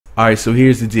All right, so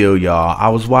here's the deal, y'all. I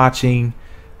was watching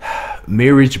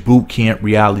Marriage Boot Camp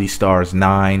Reality Stars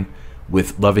 9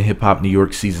 with Love and Hip Hop New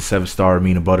York season 7 star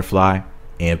Amina Buddafly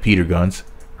and Peter Gunz,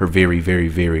 her very, very,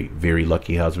 very, very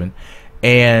lucky husband.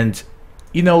 And,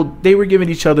 you know, they were giving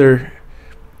each other,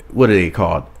 what are they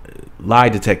called? Lie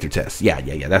detector tests. Yeah,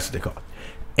 that's what they're called.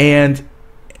 And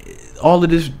all of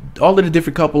the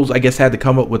different couples, I guess, had to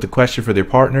come up with a question for their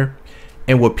partner.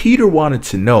 And what Peter wanted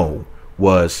to know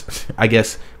was, I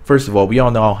guess, first of all, we all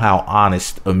know how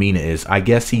honest Amina is. I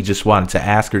guess he just wanted to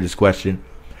ask her this question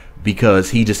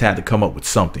because he just had to come up with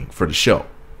something for the show.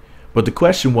 But the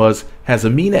question was, has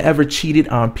Amina ever cheated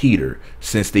on Peter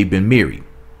since they've been married?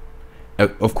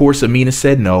 Of course, Amina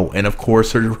said no, and of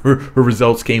course her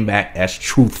results came back as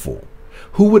truthful.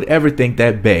 Who would ever think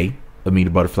that Bae,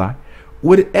 Amina Buddafly,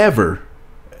 would ever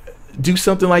do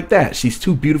something like that? She's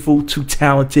too beautiful, too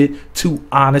talented, too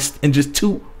honest, and just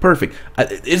too perfect.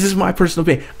 This is my personal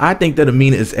opinion. I think that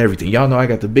Amina is everything. Y'all know I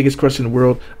got the biggest crush in the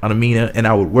world on Amina, and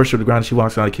I would worship the ground if she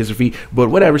walks on and kiss her feet. But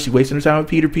whatever, she wasting her time with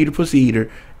Peter pussy eater,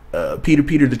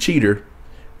 Peter the cheater.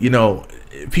 You know,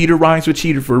 Peter rhymes with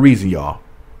cheater for a reason, y'all.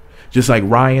 Just like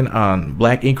Ryan on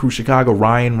Black Ink Crew Chicago,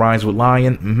 Ryan rhymes with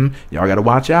lion. Y'all gotta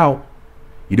watch out.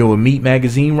 You know what Meat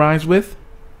Magazine rhymes with?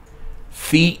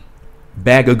 Feet,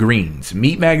 bag of greens.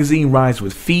 Meat Magazine rhymes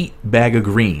with feet, bag of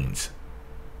greens.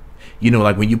 You know,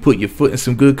 like when you put your foot in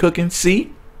some good cooking.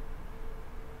 See,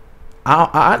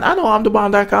 I know I'm the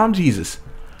bomb.com Jesus.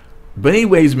 But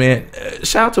anyways, man,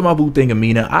 shout out to my boo thing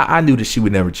Amina. I knew that she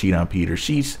would never cheat on Peter.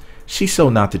 She's so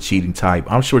not the cheating type.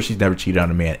 I'm sure she's never cheated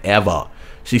on a man ever.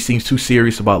 She seems too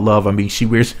serious about love. I mean, she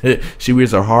wears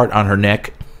her heart on her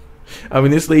neck. I mean,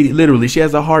 this lady literally, she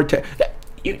has a heart.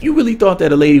 You really thought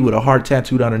that a lady with a heart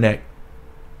tattooed on her neck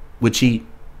would cheat?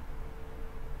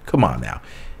 Come on now.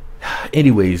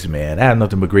 Anyways, man, I have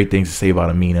nothing but great things to say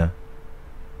about Amina.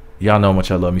 Y'all know how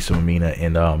much I love me some Amina,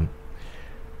 and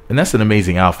that's an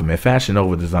amazing outfit, man. Fashion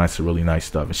Nova designs some really nice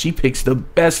stuff, and she picks the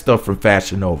best stuff from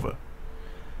Fashion Nova.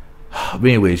 But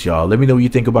anyways, y'all, let me know what you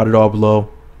think about it all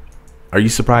below. Are you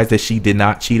surprised that she did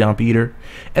not cheat on Peter?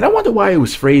 And I wonder why it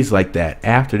was phrased like that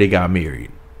after they got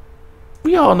married.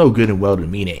 We all know good and well that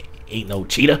Amina ain't no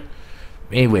cheater.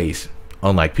 Anyways,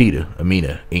 unlike Peter,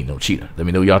 Amina ain't no cheater. Let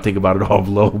me know what y'all think about it all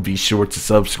below. Be sure to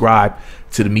subscribe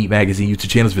to the Meat Magazine YouTube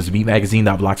channels. Visit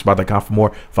meatmagazine.blogspot.com for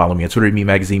more. Follow me on Twitter, Meat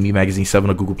Magazine, Meat Magazine 7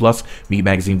 on Google+, Meat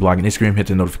Magazine blog and Instagram. Hit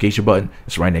the notification button.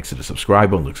 It's right next to the subscribe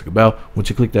button. Looks like a bell. Once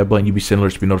you click that button, you'll be sent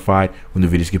alerts to be notified when the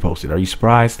videos get posted. Are you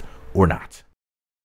surprised or not?